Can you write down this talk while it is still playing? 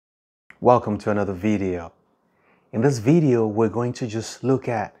Welcome to another video. In this video, we're going to just look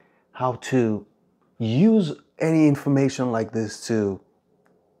at how to use any information like this to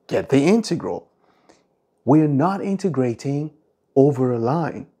get the integral. We're not integrating over a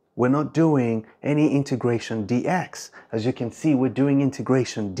line. We're not doing any integration dx. As you can see, we're doing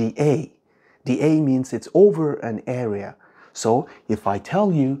integration dA. dA means it's over an area. So if I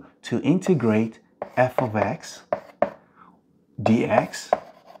tell you to integrate f of x dx,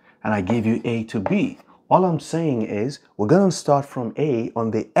 and I give you a to b, all I'm saying is we're going to start from a on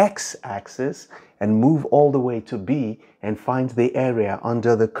the x-axis and move all the way to b and find the area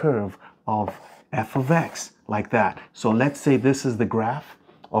under the curve of f of x, like that. So let's say this is the graph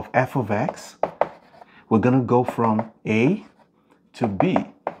of f of x. We're going to go from a to b,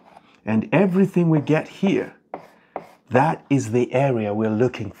 and everything we get here, that is the area we're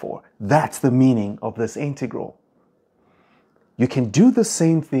looking for. That's the meaning of this integral. You can do the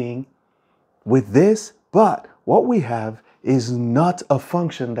same thing with this, but what we have is not a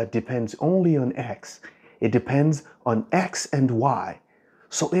function that depends only on x. It depends on x and y.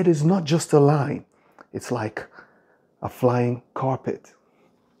 So it is not just a line. It's like a flying carpet,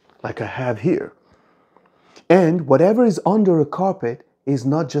 like I have here. And whatever is under a carpet is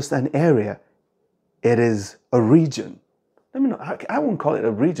not just an area. It is a region. I won't call it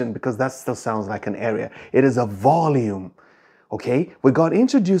a region because that still sounds like an area. It is a volume. Okay, we got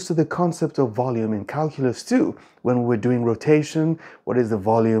introduced to the concept of volume in calculus 2 when we were doing rotation. What is the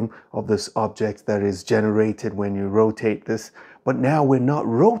volume of this object that is generated when you rotate this? But now we're not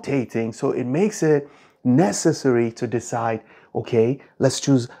rotating, so it makes it necessary to decide, okay, let's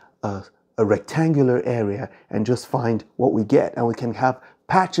choose a rectangular area and just find what we get. And we can have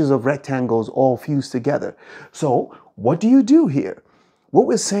patches of rectangles all fused together. So what do you do here? What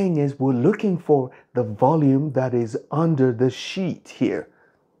we're saying is we're looking for the volume that is under the sheet here.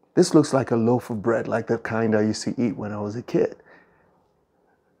 This looks like a loaf of bread, like the kind I used to eat when I was a kid.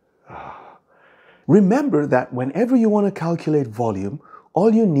 Remember that whenever you want to calculate volume,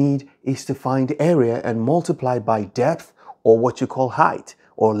 all you need is to find area and multiply by depth, or what you call height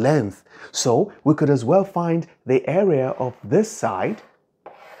or length. So we could as well find the area of this side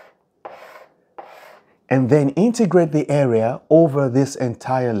and then integrate the area over this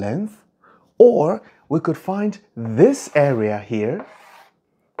entire length. Or we could find this area here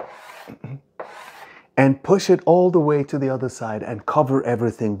and push it all the way to the other side and cover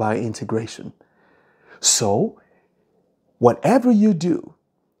everything by integration. So whatever you do,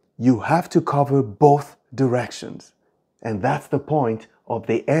 you have to cover both directions. And that's the point of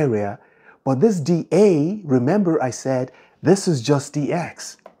the area. But this dA, remember I said this is just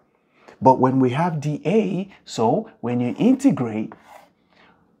dx. But when we have dA, so when you integrate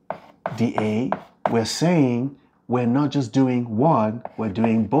dA, we're saying we're not just doing one, we're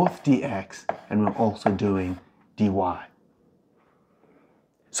doing both dx and we're also doing dy.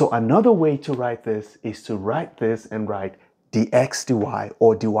 So another way to write this is to write this and write dx dy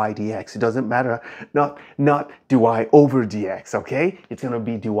or dy dx. It doesn't matter, not dy over dx, okay? It's going to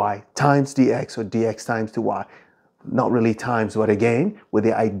be dy times dx or dx times dy. Not really times, but again, with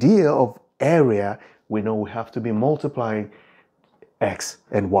the idea of area, we know we have to be multiplying x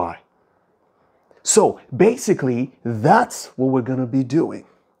and y. So basically, that's what we're going to be doing.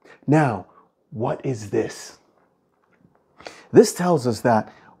 Now, what is this? This tells us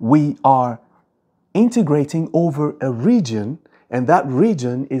that we are integrating over a region, and that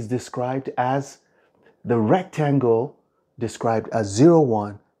region is described as the rectangle described as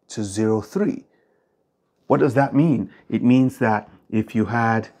 0,1 to 0,3. What does that mean? It means that if you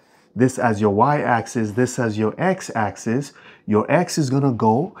had this as your y-axis, this as your x-axis, your x is going to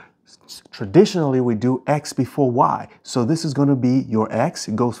go, traditionally we do x before y. So this is going to be your x,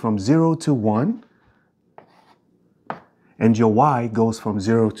 it goes from 0 to 1, and your y goes from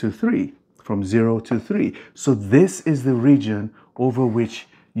 0 to 3, from 0 to 3. So this is the region over which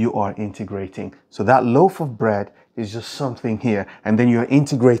you are integrating. So that loaf of bread is just something here, and then you're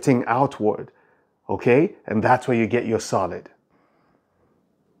integrating outward. Okay, and that's where you get your solid.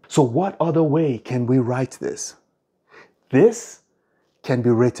 So what other way can we write this? This can be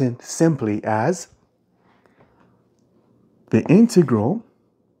written simply as the integral.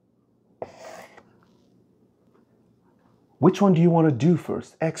 Which one do you want to do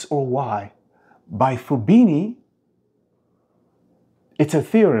first, x or y? By Fubini, it's a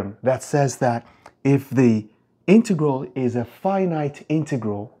theorem that says that if the integral is a finite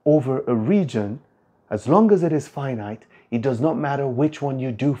integral over a region, as long as it is finite, it does not matter which one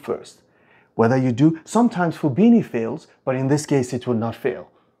you do first. Whether you do, sometimes Fubini fails, but in this case it will not fail.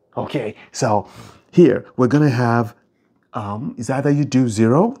 Okay, so here we're going to have, is either you do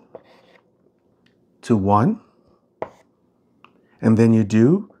 0 to 1. And then you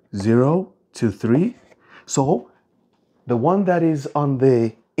do 0 to 3. So the one that is on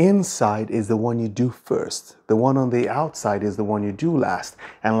the inside is the one you do first. The one on the outside is the one you do last.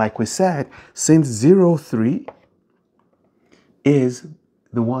 And like we said, since 0, 3 is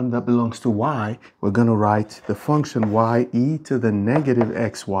the one that belongs to y, we're going to write the function y e to the negative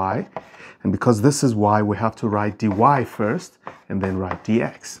xy. And because this is y, we have to write dy first and then write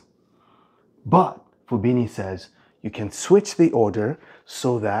dx. But Fubini says you can switch the order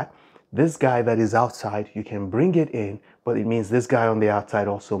so that this guy that is outside, you can bring it in, but it means this guy on the outside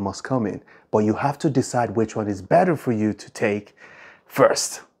also must come in. But you have to decide which one is better for you to take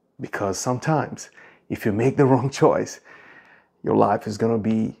first. Because sometimes, if you make the wrong choice, your life is going to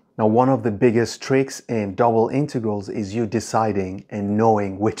be... Now, one of the biggest tricks in double integrals is you deciding and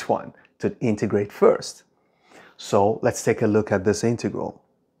knowing which one to integrate first. So let's take a look at this integral.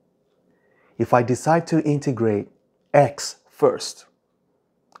 If I decide to integrate x first,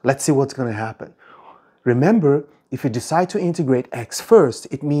 let's see what's going to happen. Remember, if you decide to integrate x first,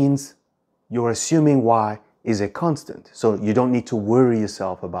 it means you're assuming y is a constant. So you don't need to worry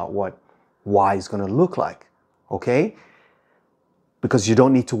yourself about what y is going to look like, okay? Because you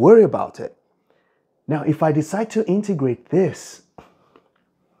don't need to worry about it. Now, if I decide to integrate this,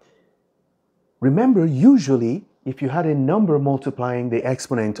 remember, usually, if you had a number multiplying the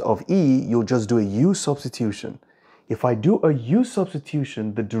exponent of e, you'll just do a u substitution. If I do a u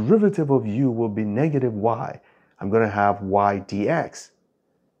substitution, the derivative of u will be negative y. I'm going to have y dx.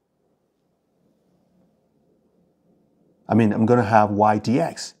 I'm going to have y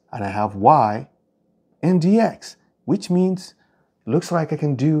dx, and I have y and dx, which means it looks like I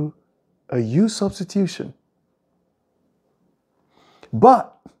can do a u substitution.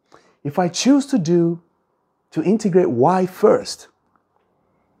 But if I choose to integrate y first,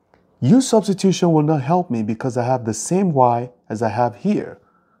 u substitution will not help me because I have the same y as I have here.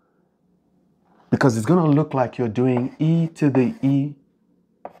 Because it's going to look like you're doing e to the e.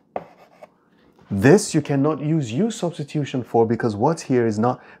 This you cannot use u substitution for because what's here is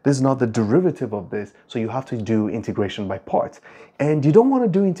not, this is not the derivative of this. So you have to do integration by parts. And you don't want to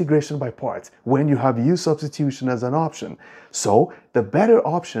do integration by parts when you have u substitution as an option. So the better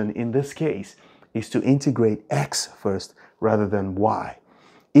option in this case is to integrate x first rather than y,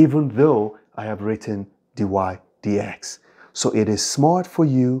 even though I have written dy dx. So it is smart for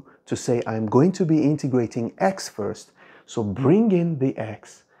you to say, I'm going to be integrating x first, so bring in the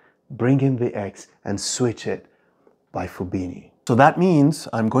x, and switch it by Fubini. So that means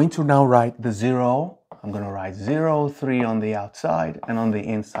I'm going to now write the 0. I'm going to write 0, 3 on the outside, and on the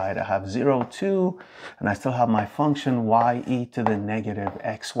inside I have 0, 2, and I still have my function y e to the negative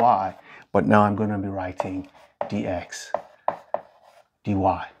xy. But now I'm going to be writing dx,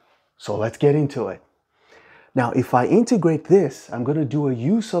 dy. So let's get into it. Now, if I integrate this, I'm going to do a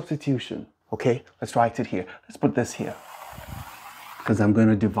u substitution. Okay, let's write it here. Let's put this here, because I'm going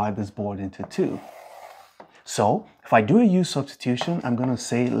to divide this board into 2. So if I do a u substitution, I'm going to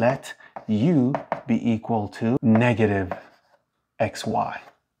say let u be equal to negative xy.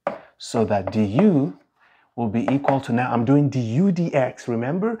 So that du will be equal to, now I'm doing du dx,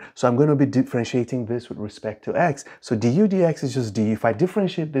 remember? So I'm going to be differentiating this with respect to x. So du dx is just du. If I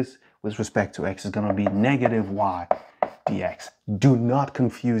differentiate this with respect to x, it's going to be negative y dx. Do not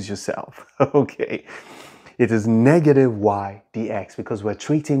confuse yourself, okay? It is negative y dx because we're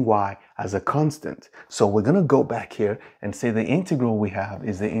treating y as a constant. So we're going to go back here and say the integral we have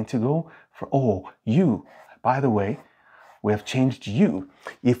is the integral for, u. By the way, we have changed u.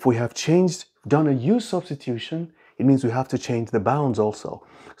 If we have done a u substitution, it means we have to change the bounds also.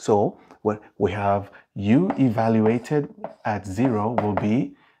 So we have u evaluated at 0 will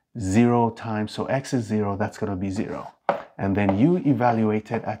be 0 times, so x is 0, that's going to be 0. And then u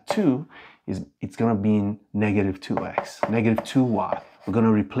evaluated at 2, it's going to be negative 2x, negative 2y. We're going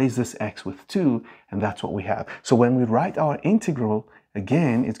to replace this x with 2, and that's what we have. So when we write our integral,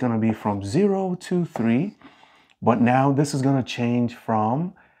 again, it's going to be from 0 to 3, but now this is going to change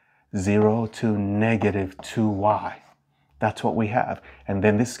from 0 to negative 2y. That's what we have. And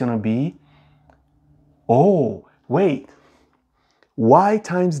then this is going to be, oh, wait, y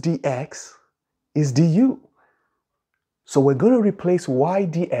times dx is du. So we're going to replace y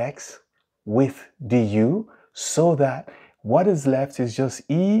dx with du so that what is left is just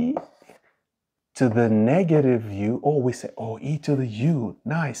e to the negative u. Oh, we say, e to the u.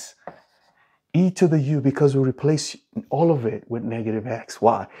 Nice. E to the u, because we replace all of it with negative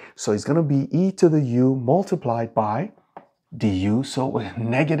xy. So it's going to be e to the u multiplied by du. So with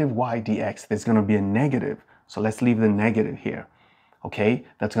negative y dx, there's going to be a negative. So let's leave the negative here. Okay,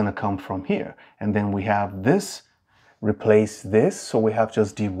 that's going to come from here. And then we have this, replace this. So we have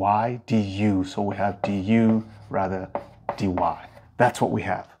just dy du. So we have du rather dy. That's what we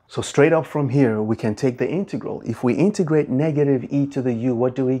have. So straight up from here, we can take the integral. If we integrate negative e to the u,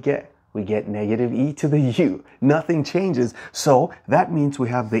 what do we get? We get negative e to the u. Nothing changes. So that means we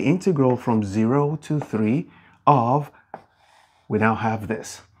have the integral from 0 to 3 of, we now have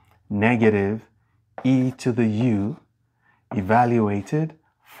this, negative e to the u evaluated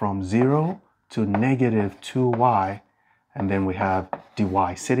from 0 to negative 2y, and then we have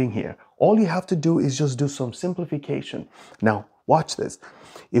dy sitting here. All you have to do is just do some simplification. Now, watch this.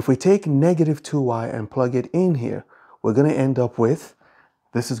 If we take negative 2y and plug it in here, we're going to end up with,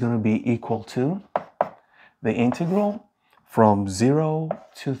 this is going to be equal to the integral from 0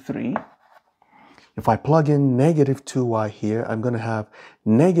 to 3. If I plug in negative 2y here, I'm going to have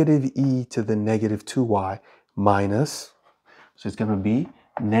negative e to the negative 2y minus, so it's going to be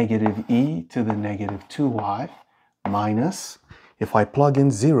negative e to the negative 2y minus, if I plug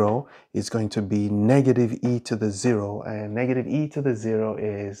in 0, it's going to be negative e to the 0, and negative e to the 0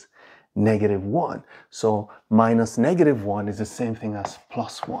 is negative 1. So minus negative 1 is the same thing as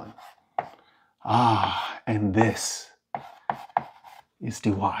plus 1. And this is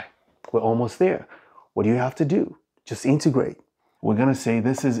dy. We're almost there. What do you have to do? Just integrate. We're going to say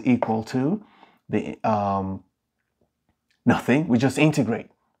this is equal to the nothing. We just integrate.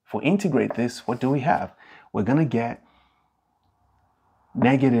 If we integrate this, what do we have? We're going to get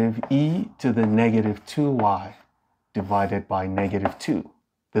negative e to the negative 2y divided by negative 2.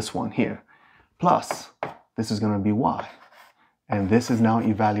 This one here. Plus, this is going to be y. And this is now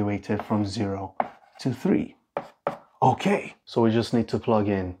evaluated from 0 to 3. Okay, so we just need to plug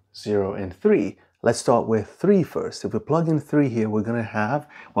in 0 and 3. Let's start with 3 first. If we plug in 3 here, we're going to have,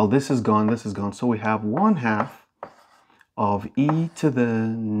 well, this is gone. So we have 1/2 of e to the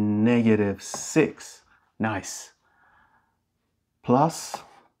negative 6. Nice. Plus,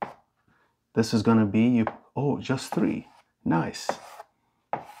 this is going to be, just 3. Nice.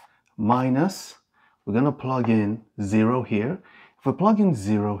 Minus, we're going to plug in 0 here. If we plug in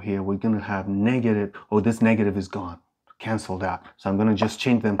 0 here, we're going to have negative, this negative is gone. Cancel that. So I'm going to just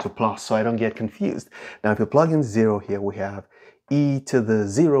change them to plus so I don't get confused. Now, if we plug in 0 here, we have e to the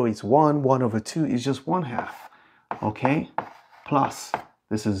 0 is 1. 1 over 2 is just 1/2. Okay? Plus,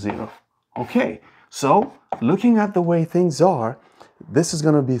 this is 0. Okay, so looking at the way things are, this is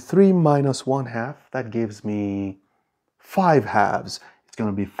going to be 3 minus 1/2. That gives me 5/2. It's going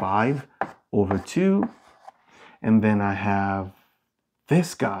to be 5 over 2. And then I have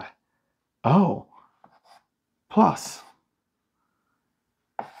this guy. Plus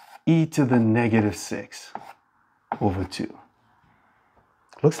e to the negative 6 over 2.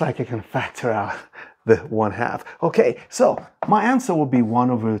 Looks like I can factor out the 1/2. Okay, so my answer will be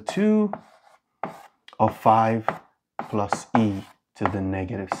 1 over 2 of 5 plus e to the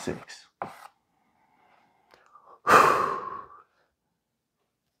negative 6.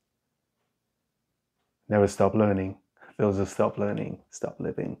 Never stop learning. Those who stop learning, stop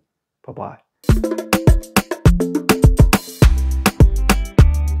living. Bye-bye.